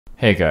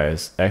Hey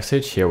guys,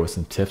 XH here with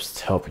some tips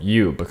to help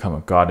you become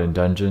a god in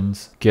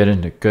dungeons, get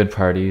into good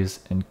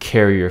parties, and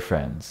carry your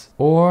friends.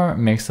 Or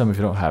make some if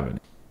you don't have any.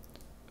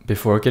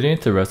 Before getting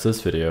into the rest of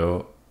this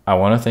video, I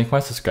want to thank my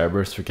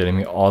subscribers for getting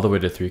me all the way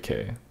to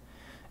 3K.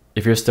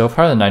 If you're still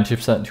part of the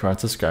 92% who aren't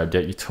subscribed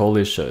yet, you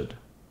totally should.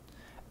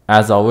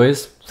 As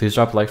always, please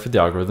drop a like for the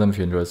algorithm if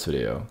you enjoyed this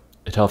video.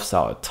 It helps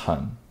out a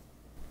ton.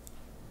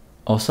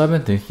 Also, I've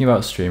been thinking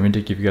about streaming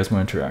to give you guys more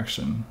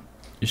interaction.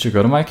 You should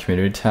go to my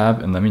community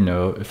tab and let me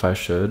know if I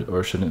should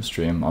or shouldn't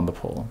stream on the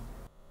poll.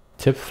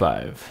 Tip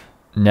 5.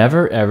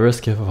 Never ever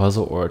skip a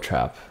puzzle or a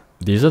trap.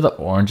 These are the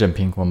orange and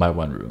pink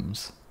 1x1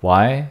 rooms.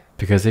 Why?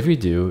 Because if you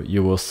do,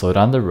 you will slow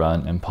down the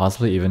run and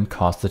possibly even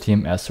cost the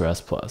team S or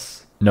S+.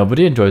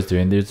 Nobody enjoys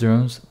doing these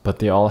rooms, but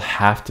they all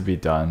have to be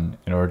done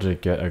in order to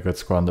get a good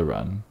score on the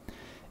run.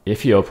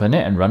 If you open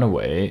it and run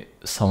away,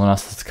 someone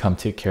else has to come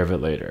take care of it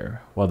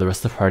later, while the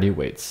rest of the party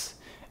waits.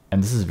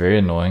 And this is very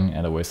annoying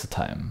and a waste of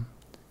time.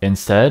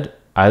 Instead,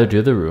 either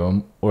do the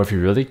room, or if you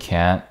really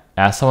can't,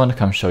 ask someone to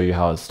come show you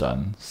how it's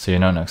done, so you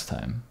know next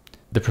time.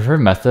 The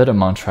preferred method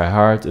among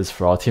tryhards is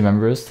for all team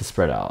members to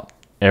spread out.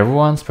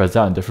 Everyone spreads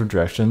out in different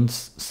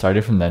directions,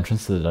 starting from the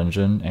entrance to the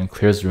dungeon, and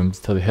clears rooms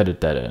until they hit a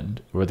dead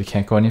end, where they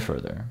can't go any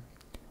further.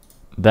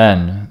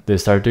 Then, they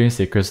start doing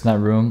secrets in that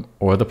room,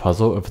 or the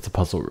puzzle if it's a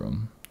puzzle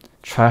room.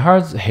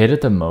 Tryhards hate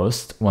it the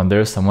most when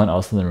there's someone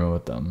else in the room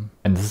with them,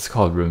 and this is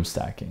called room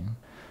stacking.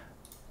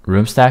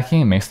 Room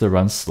stacking makes the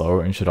run slower,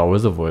 and you should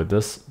always avoid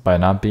this by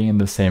not being in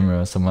the same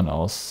room as someone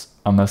else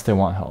unless they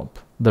want help.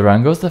 The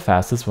run goes the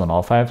fastest when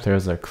all 5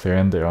 players are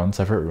clearing their own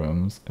separate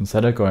rooms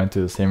instead of going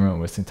to the same room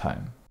and wasting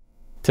time.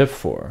 Tip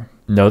 4.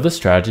 Know the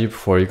strategy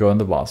before you go in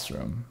the boss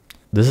room.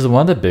 This is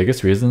one of the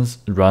biggest reasons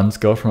runs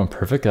go from a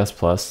perfect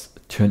S+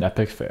 to an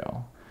epic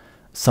fail.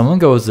 Someone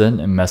goes in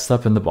and messes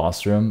up in the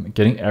boss room,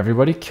 getting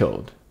everybody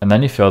killed, and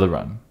then you fail the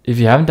run. If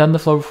you haven't done the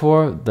floor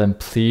before, then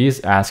please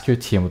ask your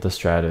team what the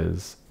strat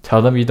is.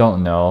 Tell them you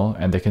don't know,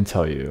 and they can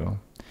tell you.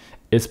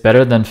 It's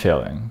better than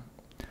failing.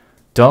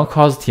 Don't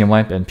cause team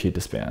wipe and P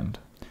disband.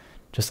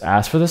 Just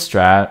ask for the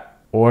strat,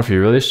 or if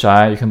you're really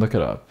shy, you can look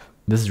it up.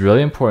 This is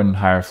really important in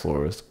higher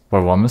floors,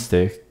 where one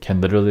mistake can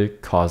literally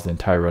cause the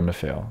entire run to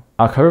fail.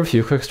 I'll cover a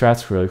few quick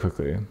strats really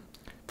quickly.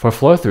 For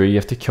floor 3, you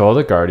have to kill all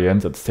the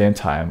guardians at the same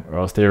time, or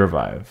else they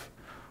revive.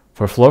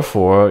 For floor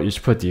 4, you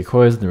should put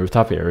decoys in the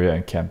rooftop area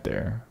and camp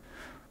there.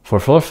 For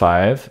floor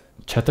 5,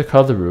 check the cut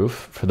of the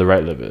roof for the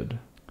right livid.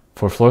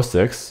 For floor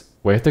 6,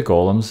 wait the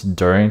golems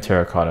during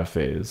terracotta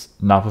phase,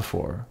 not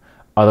before.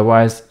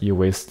 Otherwise, you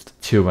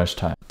waste too much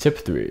time. Tip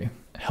 3.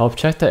 Help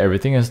check that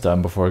everything is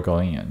done before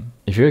going in.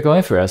 If you're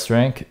going for S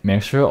rank,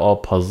 make sure all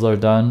puzzles are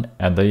done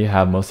and that you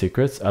have most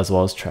secrets as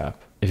well as trap.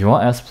 If you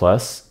want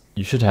S+,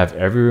 you should have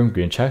every room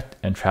green checked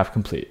and trap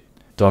complete.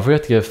 Don't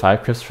forget to give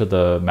 5 crypts for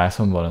the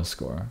maximum bonus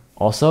score.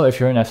 Also, if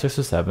you're in F6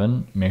 or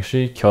 7, make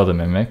sure you kill the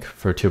mimic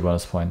for 2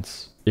 bonus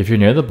points. If you're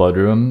near the blood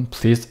room,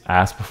 please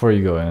ask before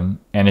you go in,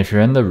 and if you're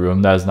in the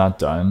room that is not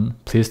done,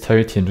 please tell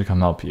your team to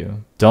come help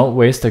you. Don't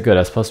waste a good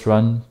S+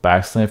 run by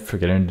accidentally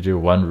forgetting to do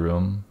one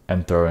room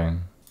and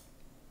throwing.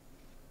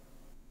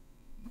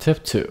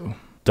 Tip 2.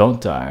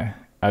 Don't die,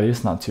 at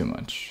least not too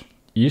much.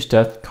 Each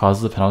death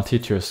causes a penalty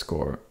to your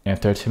score, and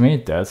if there are too many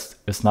deaths,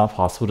 it's not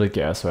possible to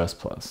get S or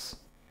S+.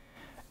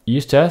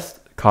 Each death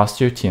costs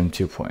your team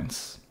 2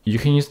 points. You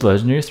can use the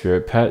legendary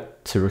spirit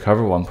pet to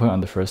recover 1 point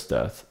on the first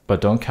death,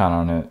 but don't count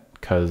on it,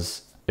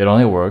 because it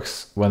only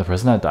works when the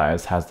person that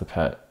dies has the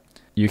pet.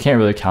 You can't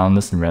really count on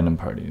this in random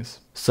parties.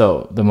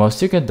 So, the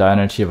most you can die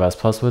and achieve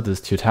S+ with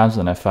is 2 times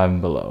on F5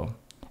 and below,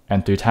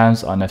 and 3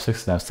 times on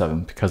F6 and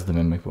F7 because of the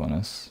mimic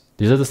bonus.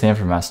 These are the same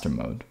for master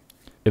mode.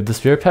 If the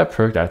spirit pet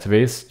perk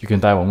activates, you can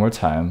die 1 more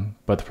time,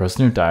 but the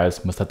person who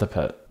dies must have the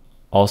pet.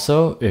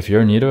 Also, if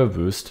you're in need of a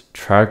boost,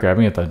 try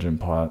grabbing a dungeon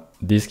pot.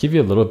 These give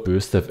you a little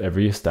boost of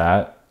every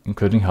stat,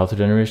 including health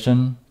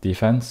regeneration,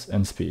 defense,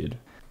 and speed.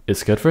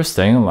 It's good for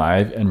staying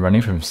alive and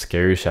running from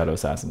scary shadow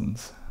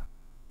assassins.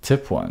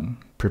 Tip 1.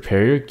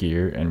 Prepare your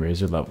gear and raise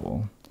your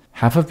level.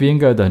 Half of being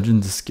good at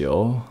dungeons is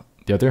skill,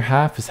 the other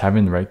half is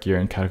having the right gear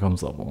and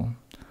catacombs level.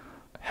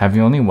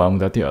 Having only one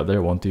without the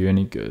other won't do you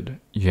any good.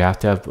 You have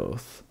to have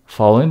both.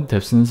 Following the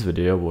tips in this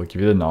video will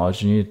give you the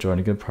knowledge you need to join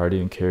a good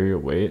party and carry your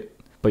weight,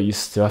 but you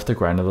still have to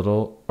grind a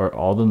little, or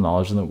all the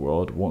knowledge in the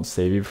world won't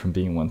save you from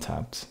being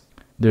one-tapped.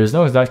 There is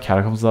no exact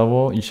catacombs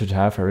level you should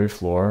have for every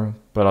floor,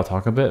 but I'll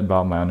talk a bit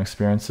about my own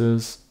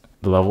experiences,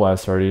 the level I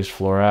started each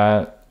floor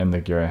at, and the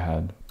gear I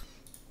had.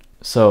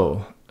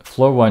 So,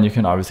 floor 1 you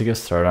can obviously get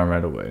started on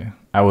right away.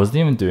 I wasn't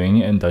even doing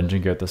it in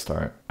dungeon gear at the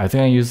start. I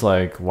think I used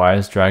like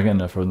Wise Dragon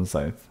and a Frozen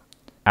Scythe.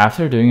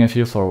 After doing a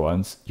few floor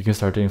 1s, you can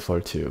start doing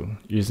floor 2,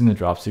 using the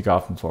drops you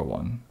got from floor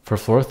 1. For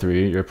floor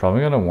 3, you're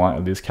probably going to want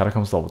at least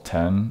catacombs level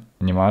 10,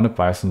 and you might want to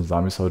buy some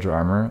zombie soldier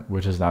armor,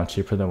 which is now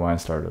cheaper than when I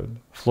started.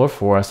 Floor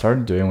 4 I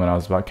started doing when I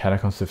was about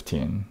catacombs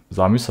 15.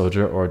 Zombie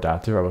soldier or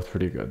adaptive are both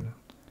pretty good.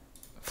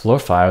 Floor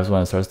 5 is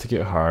when it starts to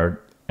get hard,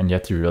 and you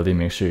have to really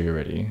make sure you're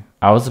ready.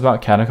 I was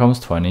about catacombs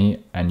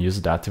 20 and used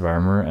adaptive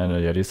armor and a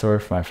Yeti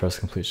sword for my first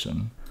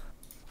completion.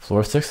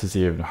 Floor 6 is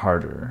even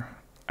harder.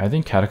 I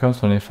think Catacombs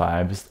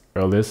 25 is the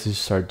earliest you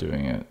should start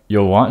doing it.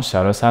 You'll want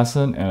Shadow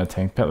Assassin and a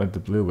tank pet like the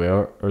Blue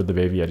Whale or the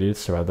Baby Yeti to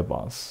survive the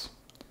boss.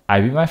 I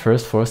beat my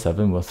first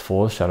 4-7 with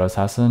full Shadow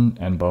Assassin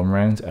and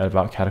Boomerangs at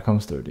about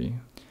Catacombs 30.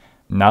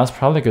 Now is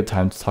probably a good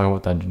time to talk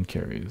about dungeon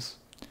carries.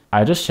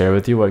 I just shared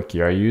with you what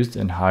gear I used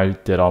and how I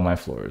did all my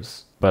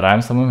floors, but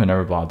I'm someone who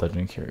never bought a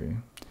dungeon carry.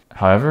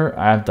 However,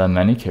 I have done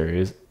many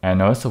carries,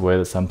 and I noticed a way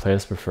that some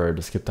players prefer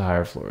to skip the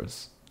higher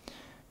floors.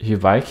 If you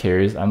buy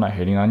carries, I'm not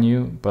hating on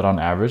you, but on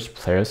average,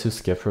 players who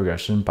skip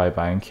progression by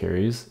buying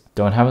carries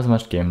don't have as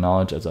much game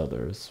knowledge as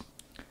others.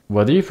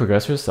 Whether you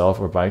progress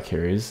yourself or buy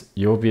carries,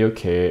 you will be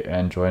okay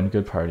and join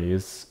good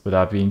parties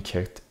without being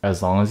kicked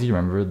as long as you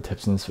remember the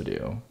tips in this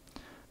video.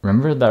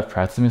 Remember that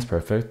practice is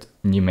perfect,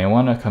 and you may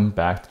want to come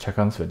back to check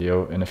on this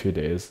video in a few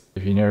days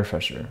if you need a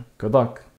refresher. Good luck!